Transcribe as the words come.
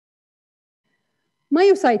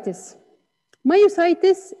Myositis.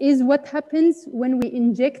 Myositis is what happens when we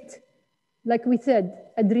inject, like we said,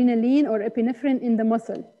 adrenaline or epinephrine in the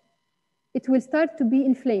muscle. It will start to be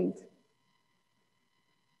inflamed.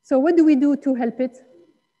 So what do we do to help it?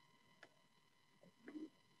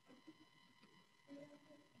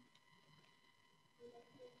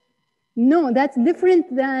 No, that's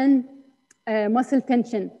different than muscle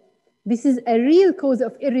tension. This is a real cause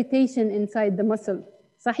of irritation inside the muscle.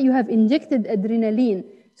 صح, you have injected adrenaline,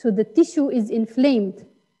 so the tissue is inflamed.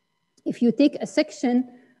 If you take a section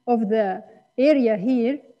of the area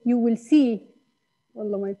here, you will see,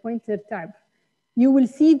 والله my pointer تعب. You will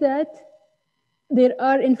see that there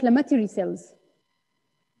are inflammatory cells.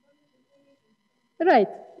 Right,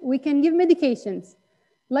 we can give medications.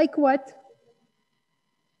 Like what?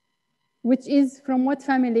 Which is from what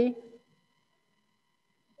family?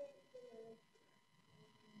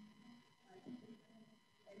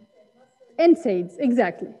 NSAIDs,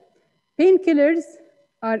 exactly. Painkillers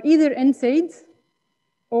are either NSAIDs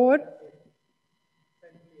or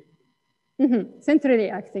centrally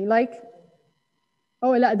acting, like,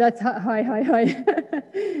 oh, that's high.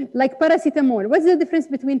 Like paracetamol. What's the difference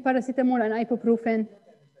between paracetamol and ibuprofen?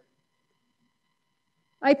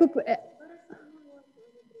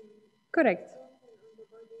 Correct.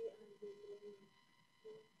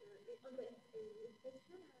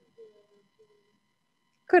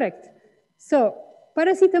 Correct. So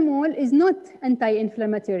paracetamol is not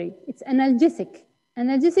anti-inflammatory. It's analgesic.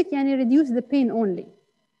 Analgesic يعني reduce the pain only.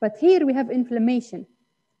 But here we have inflammation.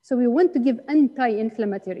 So we want to give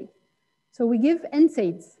anti-inflammatory. So we give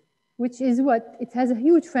NSAIDs, which is what? It has a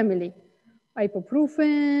huge family.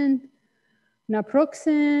 Ibuprofen,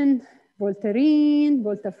 naproxen, Voltaren,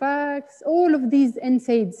 Voltafax, all of these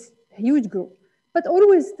NSAIDs, huge group. But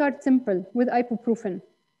always start simple with ibuprofen.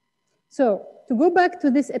 So to go back to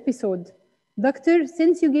this episode, doctor,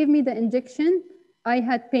 since you gave me the injection, I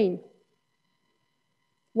had pain.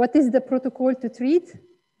 What is the protocol to treat?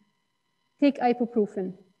 Take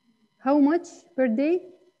ibuprofen. How much per day?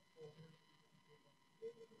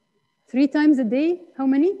 3 times a day. How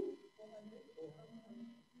many?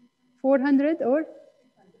 400 or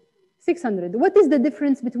 600. What is the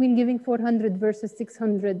difference between giving 400 versus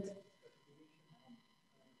 600?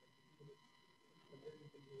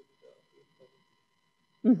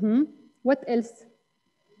 What else?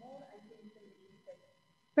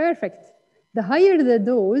 Perfect. The higher the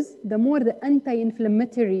dose, the more the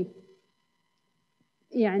anti-inflammatory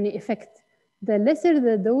effect. The lesser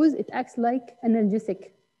the dose, it acts like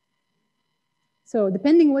analgesic. So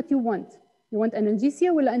depending what you want. You want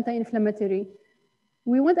analgesia or anti-inflammatory?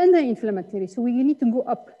 We want anti-inflammatory, so we need to go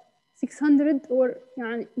up. 600 or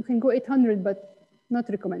you can go 800, but not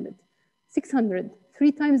recommended. 600,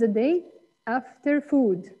 3 times a day after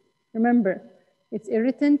food. Remember, it's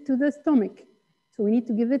irritant to the stomach, so we need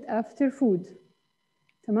to give it after food.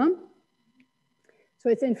 Tamam? So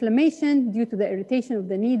it's inflammation due to the irritation of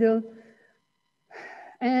the needle,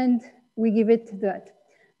 and we give it that.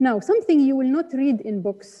 Now, something you will not read in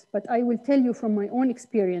books, but I will tell you from my own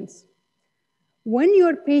experience. When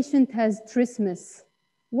your patient has trismus,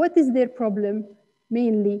 what is their problem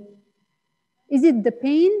mainly? Is it the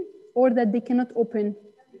pain or that they cannot open?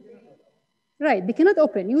 Right, they cannot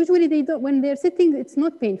open. Usually they don't, when they're sitting, it's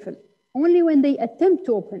not painful. Only when they attempt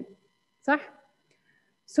to open. صح?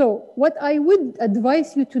 So what I would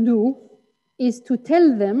advise you to do is to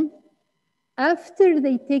tell them after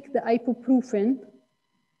they take the ibuprofen,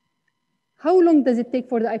 how long does it take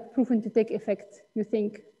for the ibuprofen to take effect, you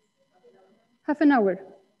think? Half an hour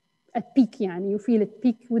at peak, you feel it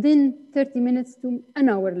peak within 30 minutes to an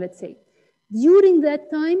hour, let's say. During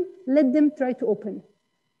that time, let them try to open.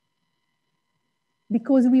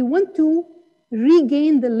 Because we want to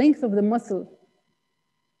regain the length of the muscle.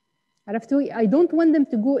 I don't want them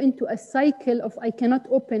to go into a cycle of I cannot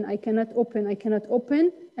open, I cannot open, I cannot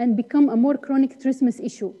open, and become a more chronic trismus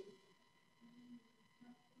issue.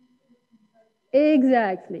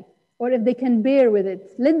 Exactly. Or if they can bear with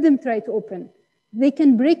it, let them try to open. They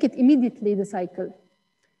can break it immediately, the cycle.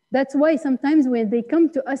 That's why sometimes when they come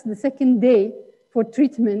to us the second day for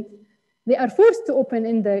treatment, they are forced to open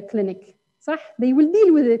in the clinic. صح? They will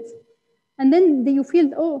deal with it. And then you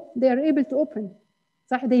feel, oh, they are able to open.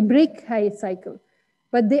 صح? They break high cycle.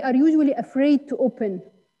 But they are usually afraid to open.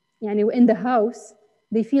 In the house,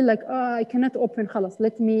 they feel like, oh, I cannot open, خلاص,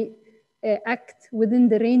 let me act within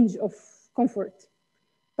the range of comfort.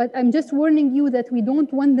 But I'm just warning you that we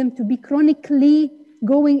don't want them to be chronically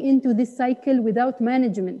going into this cycle without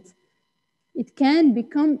management. It can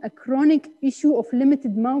become a chronic issue of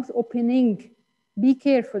limited mouth opening. Be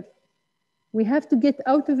careful. We have to get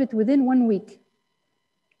out of it within 1 week.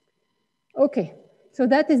 Okay, so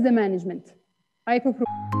that is the management.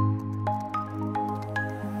 Ibuprofen.